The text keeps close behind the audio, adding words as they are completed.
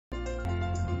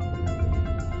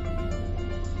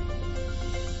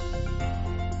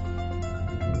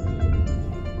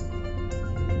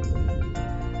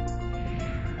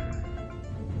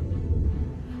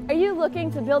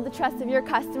looking to build the trust of your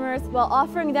customers while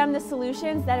offering them the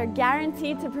solutions that are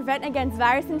guaranteed to prevent against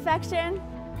virus infection?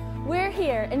 We're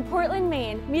here in Portland,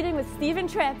 Maine, meeting with Stephen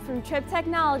Tripp from Tripp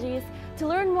Technologies to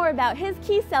learn more about his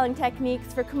key selling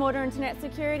techniques for Comodo Internet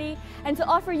security and to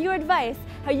offer you advice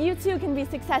how you too can be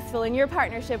successful in your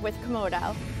partnership with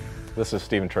Comodo. This is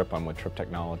Stephen Tripp. I'm with Tripp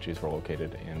Technologies. We're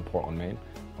located in Portland, Maine.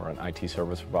 We're an IT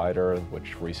service provider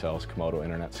which resells Comodo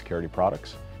Internet security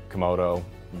products. Comodo,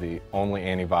 the only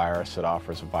antivirus that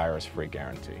offers a virus-free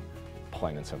guarantee.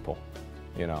 Plain and simple,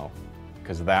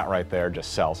 because that right there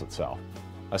just sells itself.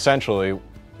 Essentially,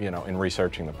 in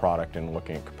researching the product and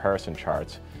looking at comparison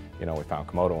charts, we found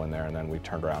Comodo in there, and then we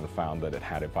turned around and found that it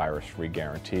had a virus-free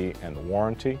guarantee and the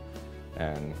warranty,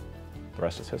 and the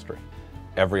rest is history.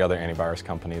 Every other antivirus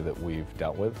company that we've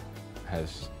dealt with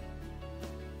has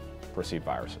received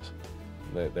viruses.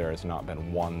 There has not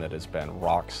been one that has been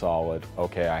rock solid,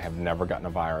 okay, I have never gotten a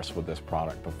virus with this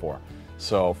product before.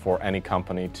 So for any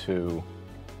company to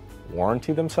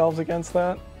warranty themselves against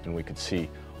that, and we could see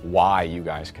why you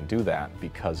guys can do that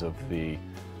because of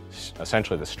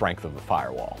essentially the strength of the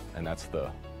firewall, and that's the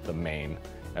main,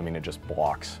 it just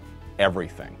blocks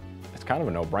everything. It's kind of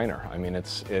a no-brainer.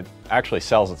 It actually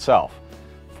sells itself.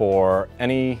 For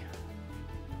any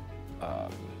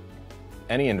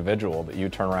individual that you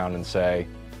turn around and say,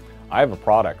 I have a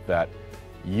product that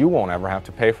you won't ever have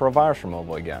to pay for a virus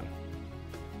removal again.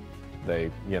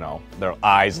 They, their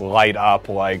eyes light up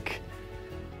like,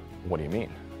 what do you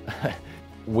mean?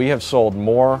 We have sold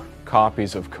more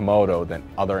copies of Comodo than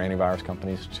other antivirus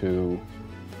companies to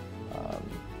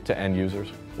end users.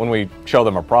 When we show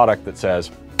them a product that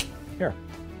says, here,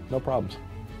 no problems,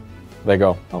 they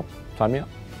go, oh, sign me up.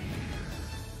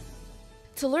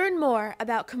 To learn more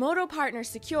about Comodo Partner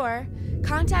Secure,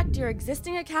 contact your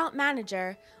existing account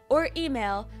manager or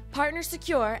email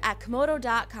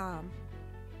partnersecure@comodo.com.